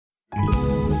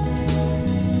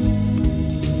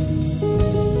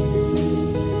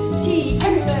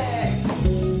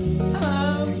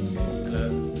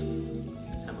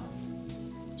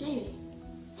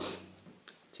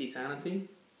Insanity?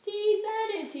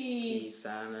 Teasini-tea.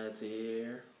 Insani-tea.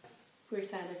 We're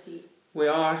sanity. We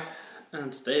are,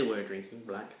 and today we're drinking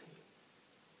black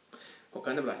tea. What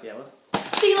kind of black tea, Ella?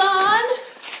 Ceylon!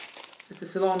 It's a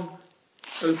Ceylon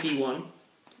OP1.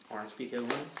 Orange Pico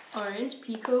 1. Orange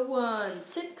Pico 1.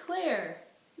 Sinclair.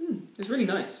 It's really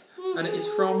nice. And it is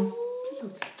from Pico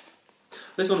Tea.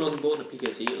 This one wasn't bought in a Pico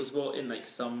Tea, it was bought in like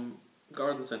some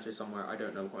garden centre somewhere, I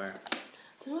don't know where.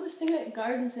 Do you know what this thing about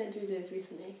garden centres is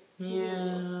recently?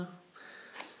 Yeah.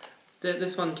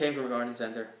 This one came from a garden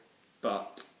centre,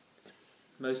 but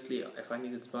mostly if I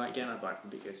needed to buy it again, I'd buy it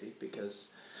from Pico Tea because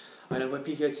I know where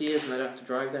Pico Tea is and I don't have to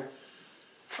drive there.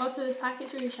 Also, this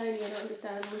packet's really shiny, I don't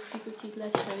understand. Most Pico Tea's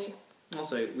less shiny.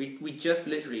 Also, we just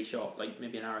literally shot, like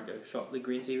maybe an hour ago, shot the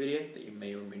green tea video that you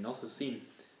may or may not have seen.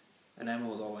 And Emma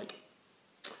was all like,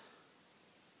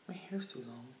 my hair's too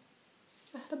long.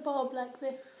 I had a bob like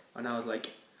this. And I was like,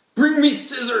 bring me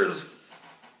scissors!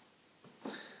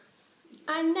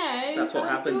 I know. That's what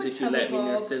happens if you let me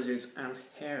near bob. scissors and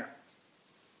hair.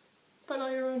 But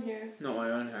not your own hair. Not my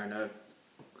own hair, no.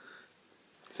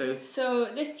 So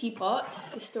this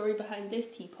teapot, the story behind this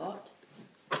teapot,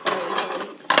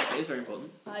 It is very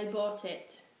important. I bought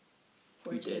it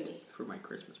for You Jamie. did, for my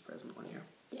Christmas present one year.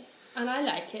 Yes, and I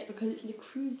like it because it's Le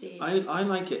Creuset. I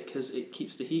like it because it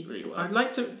keeps the heat really well. I'd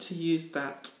like to use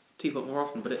that teapot more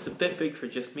often, but it's a bit big for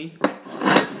just me.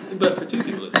 But for two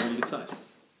people, it's a really good size.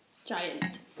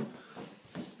 Giant.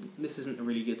 This isn't a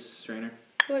really good strainer.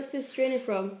 What's this strainer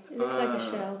from? It looks like a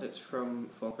shell. It's from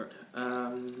Falkirk.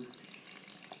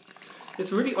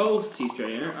 It's a really old tea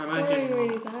strainer. I imagine Pouring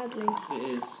really badly.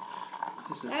 it is.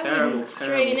 This is a I terrible, wouldn't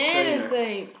strain terrible strainer.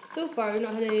 anything. So far, we've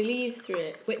not had any leaves through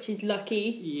it, which is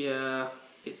lucky. Yeah,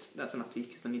 that's enough tea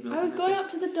because I need milk. I was in going there up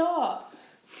to the dot.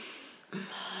 too.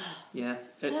 Yeah,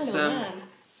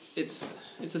 It's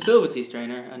it's a silver tea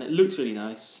strainer and it looks really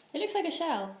nice. It looks like a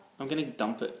shell. I'm gonna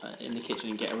dump it in the kitchen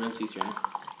and get a real tea strainer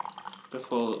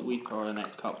before we pour the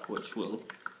next cup, which will.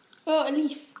 Oh, a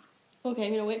leaf. Okay,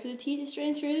 I'm gonna wait for the tea to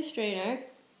strain through the strainer.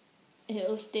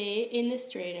 It'll stay in the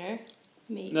strainer.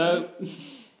 Maybe. No.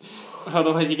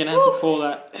 Otherwise, you're gonna have to pour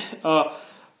that. Oh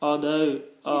no.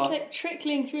 Oh. It's like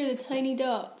trickling through the tiny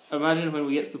dots. Imagine when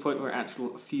we get to the point where a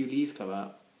few leaves come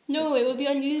out. No, it will be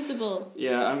unusable.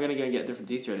 Yeah, I'm gonna go and get a different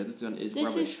tea strainer. This one is This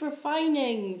rubbish. is for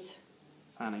finings.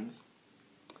 Fannings.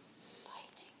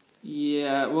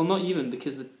 Yeah, well, not even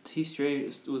because the tea strainer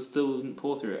was still wouldn't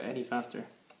pour through it any faster.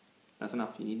 That's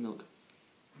enough. You need milk.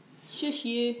 Shush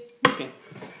you. Okay.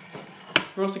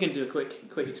 We're also going to do a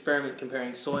quick experiment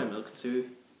comparing soy milk to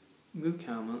moo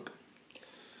cow milk.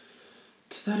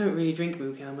 Because I don't really drink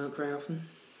moo cow milk very often.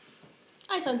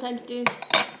 I sometimes do.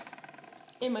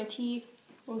 In my tea,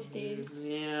 most days.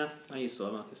 Yeah, I use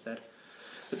soy milk instead.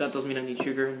 But that doesn't mean I need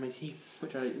sugar in my tea,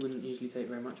 which I wouldn't usually take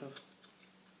very much of.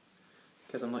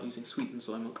 Because I'm not using sweetened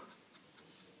soy milk.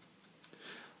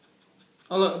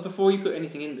 Although, before you put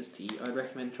anything in this tea, I'd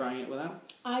recommend trying it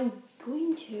without. I'm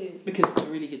going to. Because it's a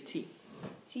really good tea.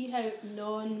 See how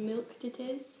non-milked it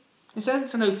is? It says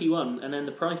it's an OP1, and then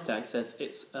the price tag says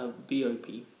it's a BOP.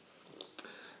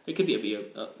 It could be a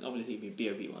BO, obviously it'd be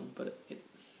a BOP1, but it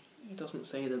doesn't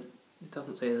say that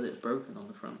it's broken on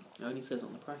the front. It only says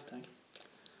on the price tag.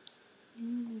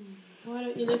 Why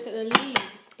don't you look at the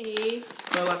leaves, eh?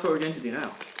 Well, that's what we're going to do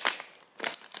now.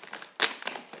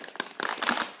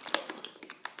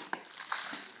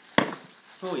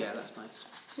 Oh yeah, that's nice.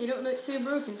 They don't look too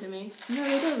broken to me. No,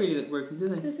 they don't really look broken, do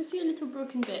they? There's a few little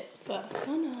broken bits, but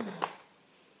oh no.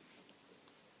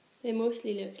 They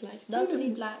mostly look like lovely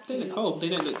black They look leaves. whole. They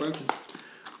don't look broken.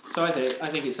 So I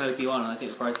think it's an OP1, and I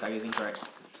think the price tag is incorrect.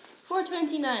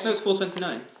 $4.29. No, it's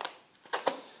 $4.29.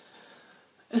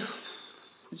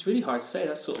 It's really hard to say.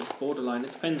 That's sort of borderline.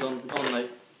 It depends on like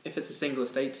if it's a single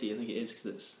estate tea. I think it is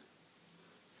because it's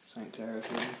St. Clair.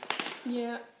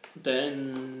 Yeah.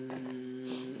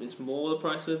 Then it's more the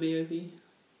price of a BOP.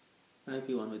 An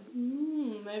OP1 would.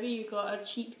 Maybe you got a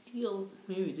cheap deal.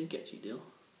 Maybe we did get a cheap deal.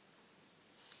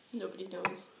 Nobody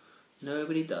knows.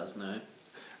 Nobody does know.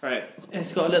 Right,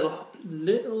 it's got a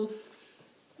little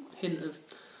hint of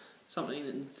something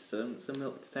that needs some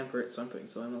milk to temper it, so I'm putting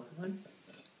soy milk in mine.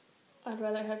 I'd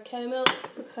rather have cow milk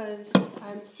because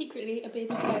I'm secretly a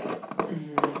baby cow.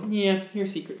 Yeah, you're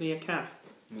secretly a calf.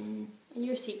 And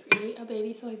you're secretly a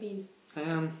baby soybean. I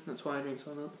am. That's why I drink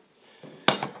soy milk.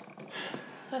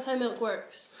 That's how milk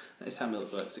works. That's how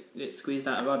milk works. It's squeezed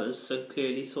out of udders, so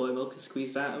clearly soy milk is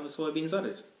squeezed out of a soybean's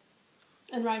udders.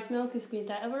 And rice milk is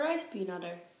squeezed out of a rice bean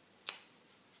udder.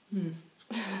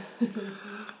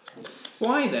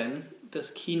 Why then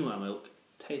does quinoa milk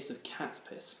taste of cat's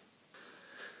piss?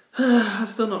 I've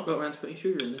still not got around to putting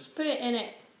sugar in this. Put it in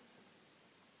it.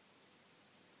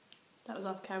 That was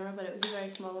off camera, but it was a very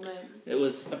small amount. It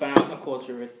was about a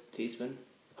quarter of a teaspoon.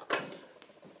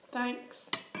 Thanks.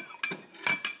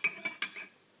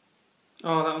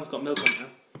 Oh, that one's got milk on it now.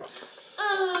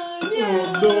 Oh,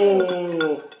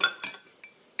 no!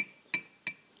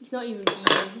 He's not even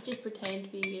vegan, he's just pretend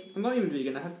vegan. I'm not even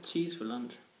vegan, I had cheese for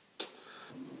lunch.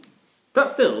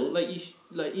 But still, like,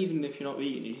 even if you're not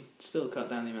vegan, you should still cut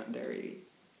down the amount of dairy you eat.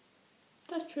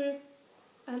 That's true.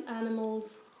 And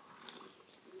animals.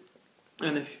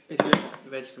 And if you're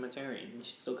vegetarian, you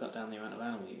should still cut down the amount of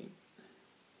animal you eat.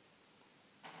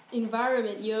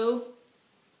 Environment, yo.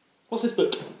 What's this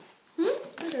book?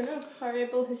 I don't know.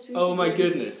 Horrible history. Oh my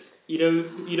goodness! You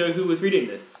know who was reading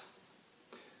this?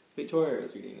 Victoria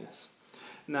was reading this.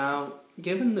 Now,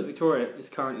 given that Victoria is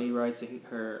currently writing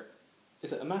her,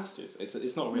 is it a master's?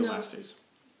 It's not a real master's.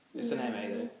 It's an MA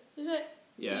though. Is it?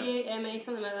 Yeah. BA, MA,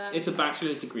 something like that. It's a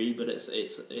bachelor's degree, but it's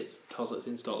because it's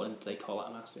in Scotland, they call it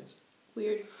a master's.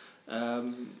 Weird.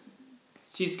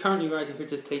 She's currently writing her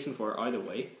dissertation for it either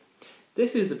way.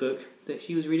 This is the book that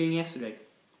she was reading yesterday.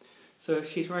 So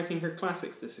she's writing her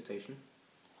classics dissertation.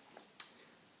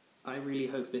 I really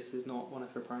hope this is not one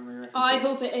of her primary references. I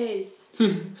hope it is.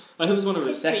 I hope it's one of her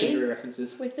History, secondary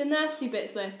references. with the nasty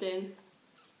bits left in.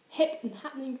 Hip and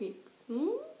happening Greeks.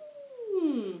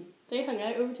 They hung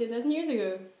out over 2,000 years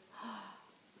ago.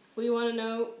 We want to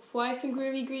know why some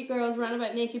groovy Greek girls ran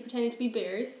about naked pretending to be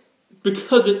bears.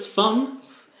 Because it's fun.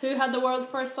 Who had the world's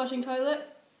first flushing toilet?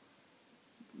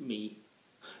 Me.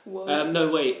 Whoa. No,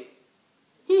 wait.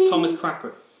 Thomas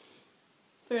Crapper.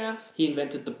 Fair enough. He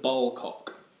invented the ball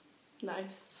cock.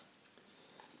 Nice.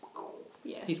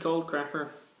 Yeah. He's called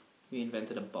Crapper. He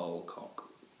invented a ball cock.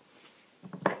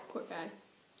 Poor guy.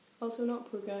 Also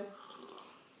not poor guy.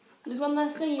 There's one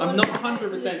last thing you I'm want not to add to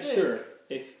this 100% book. sure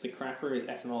if the Crapper is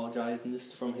etymologized in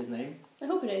this from his name. I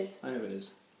hope it is. I know it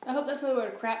is. I hope that's where the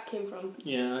word crap came from.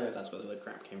 Yeah, I know that's where the word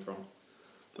crap came from.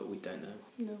 But we don't know.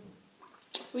 No.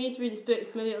 We need to read this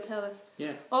book, maybe it'll tell us.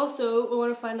 Yeah. Also, we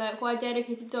want to find out why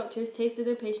dedicated doctors tasted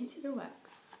their patients' earwax.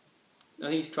 I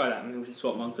think you should try that and we should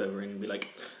swap monks over and be like,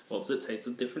 what does it taste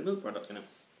with different milk products in it?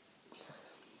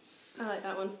 I like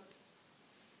that one.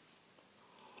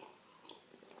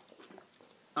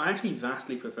 I actually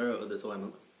vastly prefer it with the soy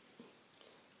milk.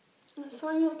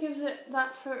 Soy milk gives it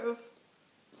that sort of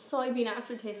soybean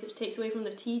aftertaste which takes away from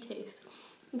the tea taste.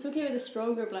 It's okay with a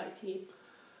stronger black tea.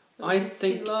 But I with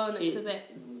think Ceylon, it's a bit...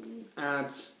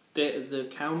 adds the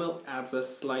cow milk adds a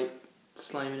slight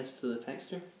sliminess to the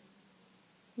texture.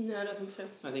 No, I don't think so.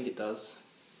 I think it does.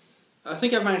 I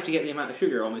think I've managed to get the amount of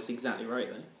sugar almost exactly right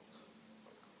though.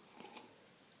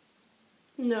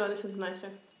 No, this one's nicer.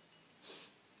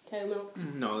 Cow milk.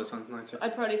 No, this one's nicer.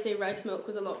 I'd probably say rice milk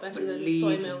was a lot better than soy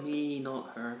Believe milk. me,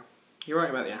 not her. You're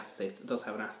right about the aftertaste. It does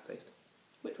have an aftertaste.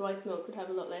 Which rice milk would have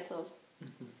a lot less of.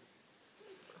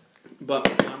 But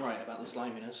I'm right about the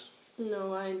sliminess.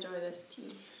 No, I enjoy this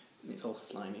tea. It's all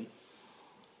slimy.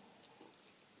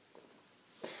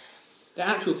 The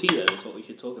actual tea though is what we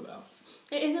should talk about.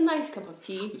 It is a nice cup of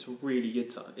tea. It's a really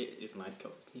good time. It is a nice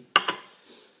cup of tea.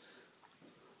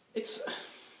 It's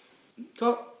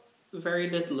got very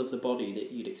little of the body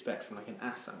that you'd expect from like an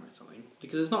Assam or something.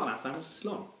 Because it's not an Assam, it's a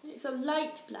Ceylon. It's a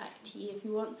light black tea if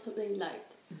you want something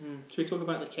light. Should we talk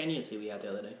about the Kenya tea we had the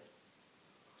other day?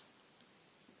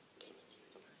 Kenya tea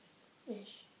was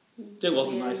nice-ish. It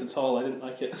wasn't nice at all, I didn't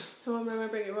like it. Oh, I'm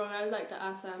remembering it wrong. I liked the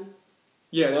Assam.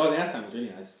 Yeah, the Assam was really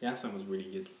nice. The Assam was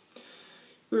really good.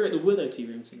 We were at the Willow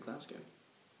Tearooms in Glasgow.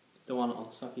 The one on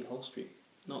Sucky Hall Street.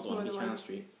 Not the one on Buchanan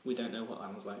Street. We don't know what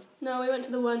that was like. No, we went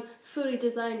to the one fully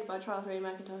designed by Charles Ray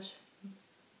Mackintosh.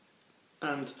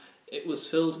 And it was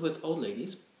filled with old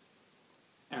ladies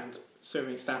and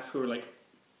serving staff who were like,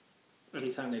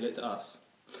 every time they looked at us,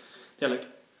 they're like,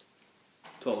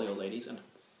 to all the old ladies and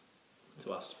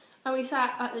to us. And we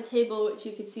sat at the table which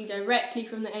you could see directly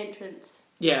from the entrance.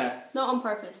 Yeah. Not on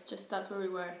purpose, just that's where we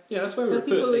were. Yeah, that's where we so were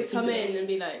people put. would come in and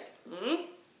be like, hmm?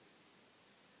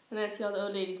 And then see all the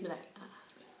old ladies be like, ah.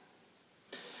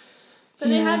 But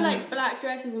they had like black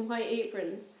dresses and white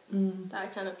aprons.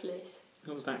 That kind of place.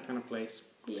 It was that kind of place.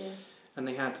 Yeah. And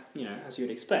they had, you know, as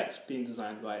you'd expect, being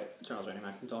designed by Charles Ray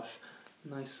Mackintosh,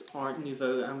 nice Art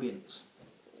Nouveau ambience.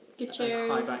 Good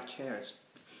chairs. And high back chairs.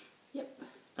 Yep.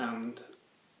 And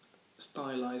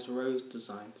stylised rose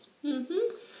designs.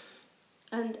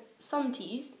 And some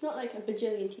teas, not like a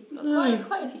bajillion teas, but No.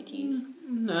 quite a few teas.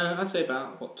 No, I'd say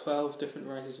about, 12 different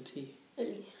varieties of tea. At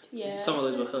least, yeah. Some of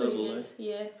those were That's pretty herbal, good. though.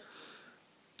 Yeah.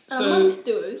 So, amongst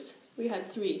those, we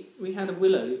had 3. we had a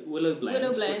willow blend, Willow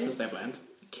blend. which was their blend.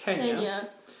 Kenya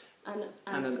and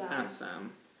and an Assam.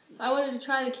 Assam. So I wanted to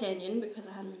try the Kenyan because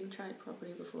I hadn't really tried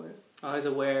properly before. I was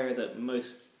aware that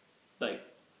most like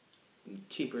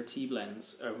cheaper tea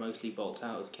blends are mostly bought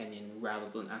out of Kenyan rather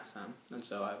than Assam, and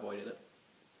so I avoided it.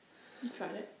 You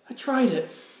tried it. I tried it.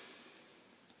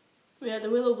 We had the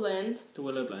Willow blend. The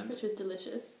Willow blend. Which was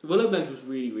delicious. The Willow blend was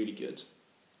really, really good.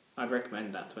 I'd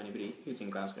recommend that to anybody who's in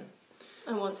Glasgow.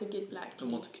 I want a good black tea.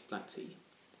 And wants a good black tea.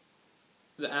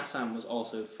 The Assam was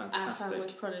also fantastic. Assam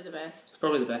was probably the best. It's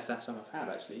probably the best Assam I've had,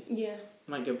 actually. Yeah.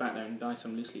 I might go back there and buy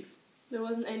some loose leaf. There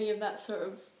wasn't any of that sort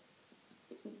of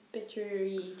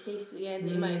bittery taste at the end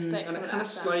that you might expect from an an kind of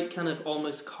Assam. slight kind of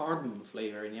almost cardamom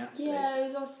flavour in the aftertaste. Yeah, it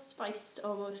was all spiced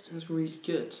almost. It was really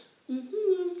good.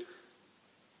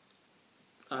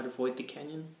 I'd avoid the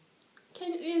Kenyan.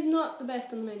 Kenyan is not the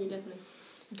best on the menu, definitely.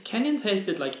 The Kenyan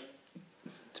tasted like,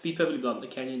 to be perfectly blunt, the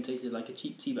Kenyan tasted like a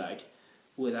cheap tea bag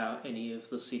without any of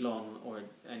the Ceylon or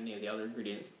any of the other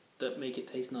ingredients that make it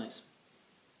taste nice.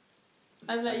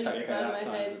 I've let you cut your hair grab my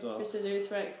outside head as well. for scissors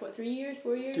for like, what, 3 years?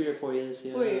 4 years? 3 or 4 years,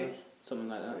 yeah. 4 years. Something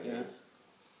like that, 4 yeah. years.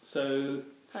 So...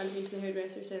 Haven't been to the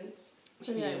hairdresser since.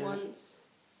 Maybe like once.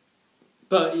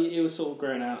 But it was sort of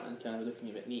grown out and kind of looking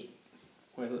a bit neat.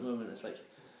 Whereas at the moment it's like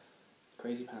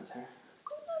crazy pants hair.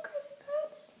 It's not crazy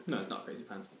pants. No, it's not crazy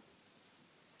pants.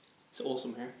 It's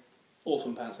awesome hair.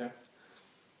 Awesome pants hair.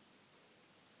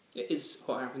 It is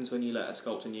what happens when you let a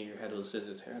sculptor near your head with a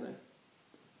scissors hair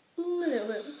though. A little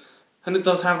bit. And it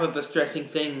does have a distressing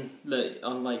thing that,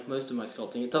 unlike most of my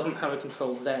sculpting, it doesn't have a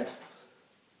Control Z.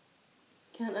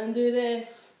 Can't undo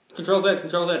this. Control Z,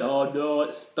 Control Z. Oh no,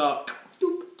 it's stuck.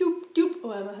 Doop, doop, doop.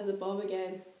 Oh, Emma has a bob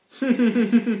again.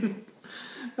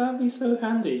 That'd be so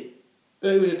handy.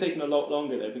 It would have taken a lot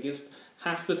longer though, because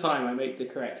half the time I make the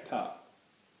correct cut.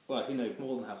 Well, actually no,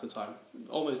 more than half the time.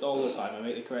 Almost all the time I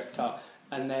make the correct cut.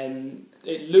 And then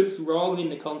it looks wrong in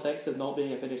the context of not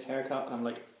being a finished haircut, and I'm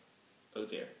like, oh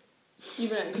dear.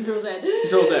 You've been at Control Z.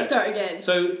 Control Z. Start again.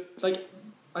 So, like,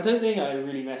 I don't think I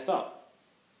really messed up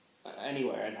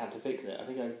anywhere and had to fix it. I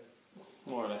think I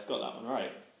more or less got that one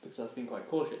right, because I've been quite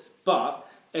cautious. But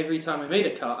every time I made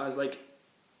a cut, I was like,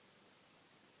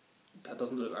 that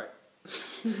doesn't look right.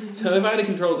 So if I had a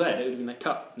Control Z, it would have been like,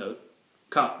 cut, no,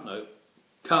 cut, no,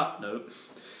 cut, no.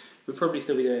 We'd probably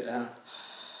still be doing it now.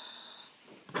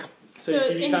 So you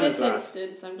should be in kind of this glad.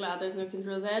 instance, I'm glad there's no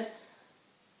Control Z.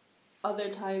 Other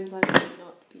times I might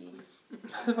not be.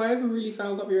 Have I ever really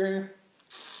fouled up your hair?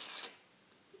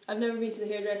 I've never been to the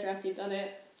hairdresser after you've done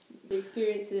it. The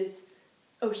experience is,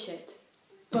 oh shit,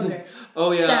 bugger.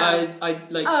 Oh yeah, Damn. I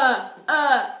like...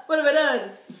 what have I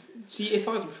done? See, if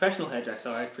I was a professional hairdresser,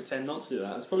 I'd pretend not to do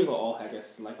that. That's probably what all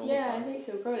hairdressers are like all the Yeah, time. I think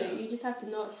so, probably. Yeah. You just have to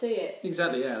not say it.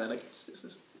 Exactly, yeah. They're like, is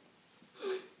this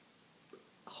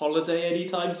holiday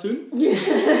anytime soon?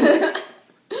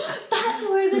 That's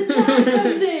where the chat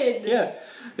comes in! Yeah,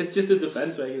 it's just a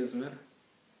defense mechanism, man.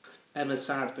 Emma's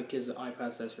sad because the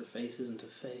iPad says her face isn't a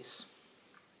face.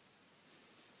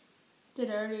 Did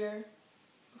earlier,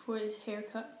 before this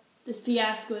haircut, this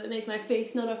fiasco that makes my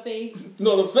face not a face.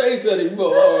 Not a face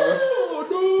anymore! Oh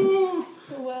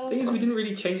no! Oh well. The thing is, we didn't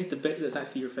really change the bit that's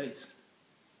actually your face.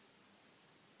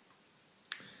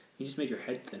 You just made your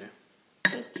head thinner.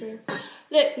 That's true.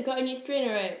 Look, we got a new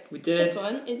strainer out. We did. This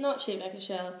one is not shaped like a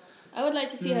shell. I would like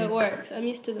to see how it works. I'm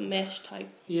used to the mesh type.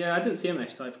 Yeah, I didn't see a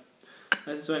mesh type.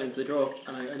 I just went into the drawer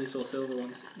and I only saw silver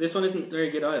ones. This one isn't very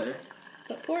good either.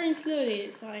 But pouring slowly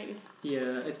is fine.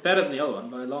 Yeah, it's better than the other one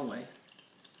by a long way.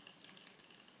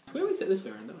 We always sit this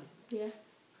way around, don't we?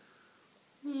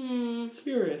 Yeah.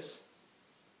 Curious.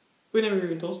 We never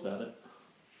even talked about it.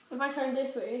 If I turn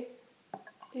this way,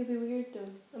 it'd be weird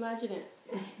though. Imagine it.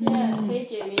 Yeah, hey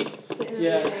Jamie. Sitting over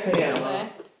Yeah, there hey, to the Emma.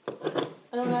 left.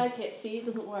 I don't like it. See, it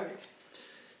doesn't work.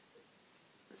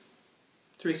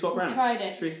 Should we swap rounds? Tried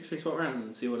it. Should we swap rounds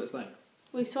and see what it's like?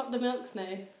 We swapped the milks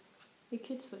now. We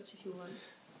could switch if you want.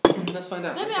 Let's find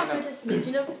out. Maybe Let's I'll find put a out.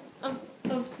 smidgen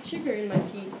of sugar in my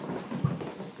tea.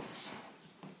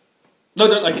 No,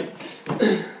 don't like it.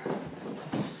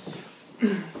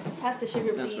 Pass the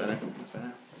sugar, That's please. better. That's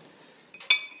better.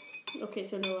 Okay,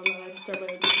 so no, I'm not allowed to start by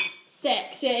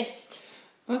sexist.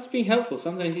 That's being helpful.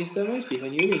 Sometimes you still mostly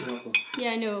when you're being helpful.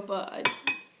 Yeah, I know, but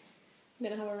I'm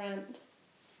gonna have a rant.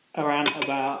 A rant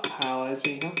about how I was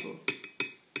being helpful.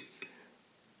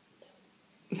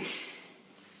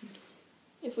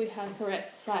 If we had correct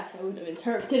society, I wouldn't have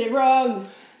interpreted it wrong.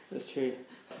 That's true.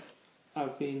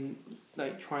 I've been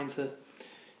trying to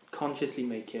consciously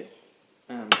make it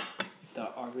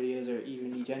that our videos are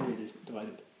evenly gender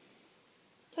divided.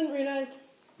 Hadn't realised.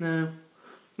 No,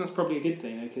 that's probably a good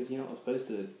thing though, because you're not supposed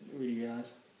to really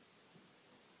realise.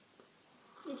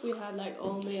 If we had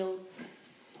all male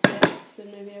guests.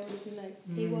 text, then maybe I would have been like,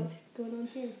 hey, what's going on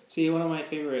here? See, one of my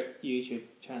favourite YouTube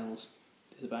channels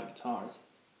is about guitars.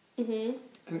 And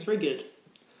it's very good.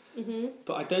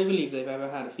 But I don't believe they've ever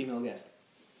had a female guest.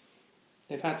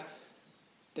 They've had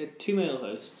 2 male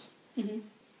hosts.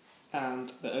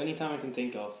 And the only time I can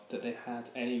think of that they've had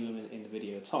any women in the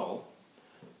video at all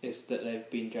is that they've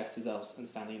been dressed as elves and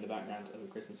standing in the background of a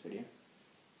Christmas video.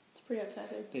 It's pretty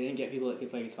upsetting. They didn't get people that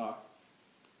could play guitar.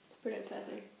 It's pretty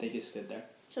upsetting. They just stood there.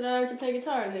 Should I learn to play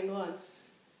guitar and then go on?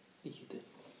 You could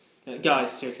do.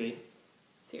 Guys, seriously.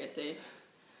 Seriously.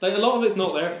 Like, a lot of it's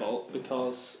not their fault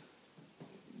because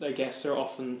their guests are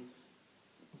often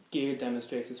gear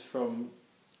demonstrators from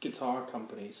guitar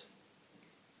companies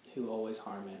who always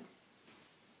hire men.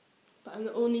 But I'm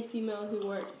the only female who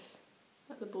works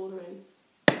at the bouldering.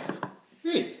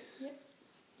 Really? Yep.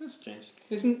 That's strange.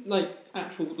 Isn't, like,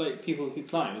 actual, like, people who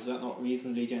climb, is that not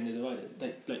reasonably gender divided?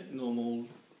 Like normal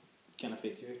kind of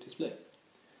 50-50 split?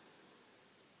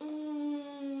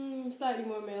 Slightly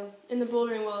more male. In the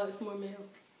bouldering wall, it's more male,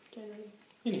 generally.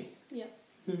 Really? Yeah.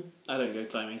 I don't go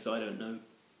climbing, so I don't know.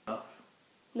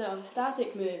 No,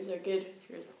 static moves are good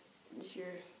if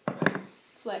you're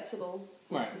flexible.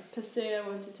 Right. Because say I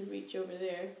wanted to reach over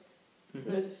there, and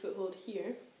there's a foothold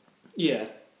here. Yeah.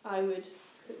 I would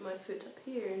put my foot up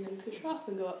here and then push off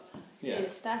and go up in a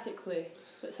static way.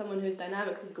 But someone who's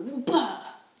dynamic would go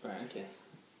whoop-ah! Right, okay.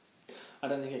 I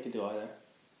don't think I could do either.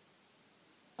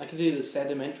 I could do the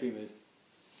sedimentary move.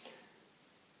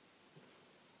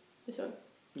 This one?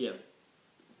 Yeah.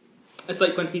 It's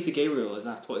like when Peter Gabriel was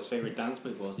asked what his favourite dance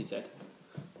move was, he said,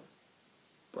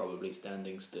 probably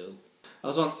standing still. I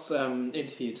was once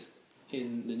interviewed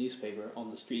in the newspaper on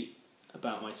the street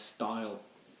about my style,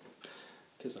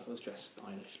 because I was dressed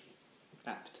stylishly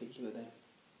that particular day.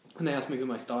 And they asked me who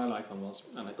my style icon was,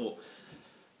 and I thought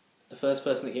the first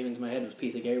person that came into my head was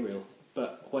Peter Gabriel,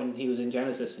 but when he was in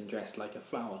Genesis and dressed like a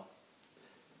flower,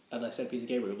 and I said Peter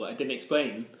Gabriel, but I didn't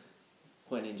explain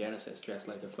when in Genesis dressed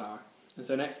like a flower. And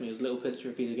so next to me was a little picture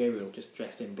of Peter Gabriel just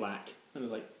dressed in black, and I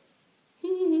was like,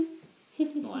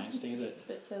 not interesting, is it?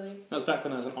 Bit silly. That was back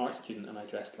when I was an art student and I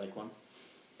dressed like one.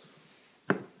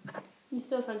 You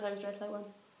still sometimes dress like one?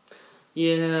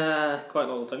 Yeah, quite a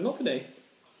lot of the time. Not today.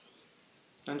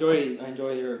 I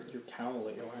enjoy your cowl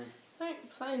that you're wearing.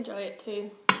 Thanks, I enjoy it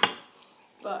too.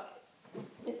 But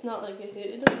it's not like a hood.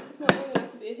 It's not long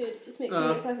enough to be a hood. It just makes me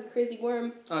look like a crazy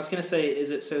worm. I was going to say, is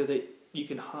it so that you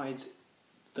can hide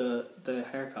the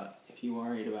haircut if you're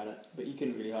worried about it? But you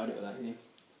couldn't really hide it with that, can you?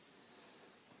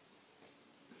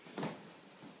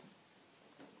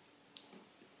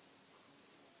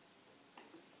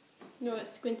 No, it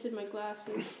squinted my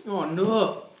glasses. Oh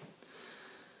no!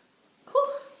 Cool.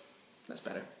 That's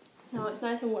better. No, it's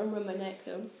nice and warm around my neck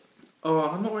though. Oh,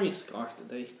 I'm not wearing a scarf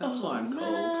today. That's why I'm cold.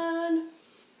 Man.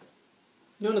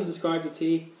 You want to describe the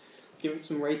tea? Give it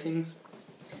some ratings?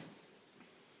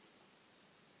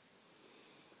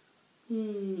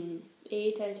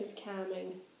 8 out of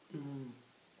calming.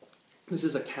 This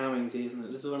is a calming tea, isn't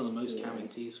it? This is one of the most calming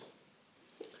teas.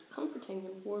 It's comforting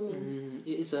and warming.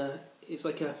 It's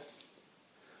like a...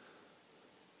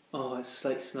 Oh, it's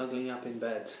like snuggling up in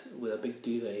bed with a big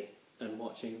duvet and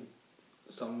watching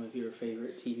some of your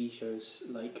favourite TV shows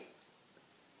like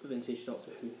Vintage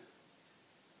Doctor Who.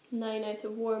 9 out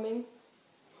of warming.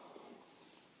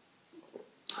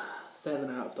 7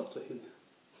 out of Doctor Who.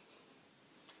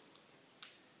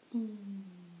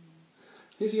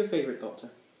 Who's your favourite Doctor?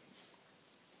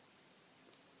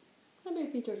 Maybe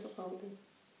Peter Capaldi.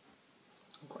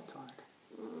 I'm quite tired.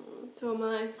 So am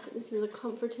I. This is a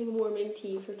comforting, warming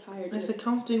tea for tiredness. It's a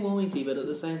comforting, warming tea, but at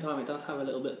the same time it does have a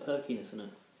little bit of perkiness in it.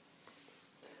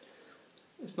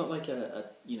 It's not like a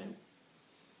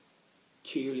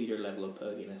cheerleader level of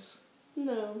perkiness.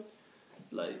 No.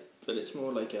 But it's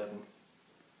more like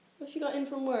What if you got in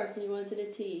from work and you wanted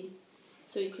a tea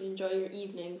so you could enjoy your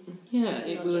evening? Yeah,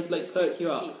 it would like perk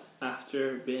you up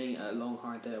after being a long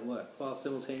hard day at work while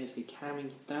simultaneously calming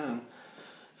you down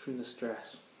from the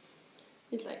stress.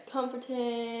 It's like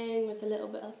comforting with a little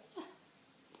bit of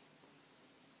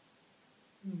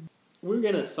We're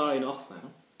gonna sign off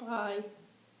now. Bye.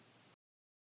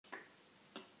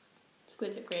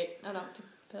 Squids are great. And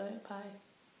octopi.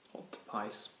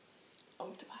 Octopies.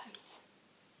 Octopies.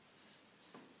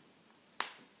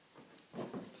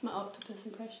 It's my octopus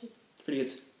impression. Pretty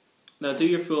good. Now do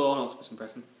your full on octopus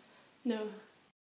impression. No.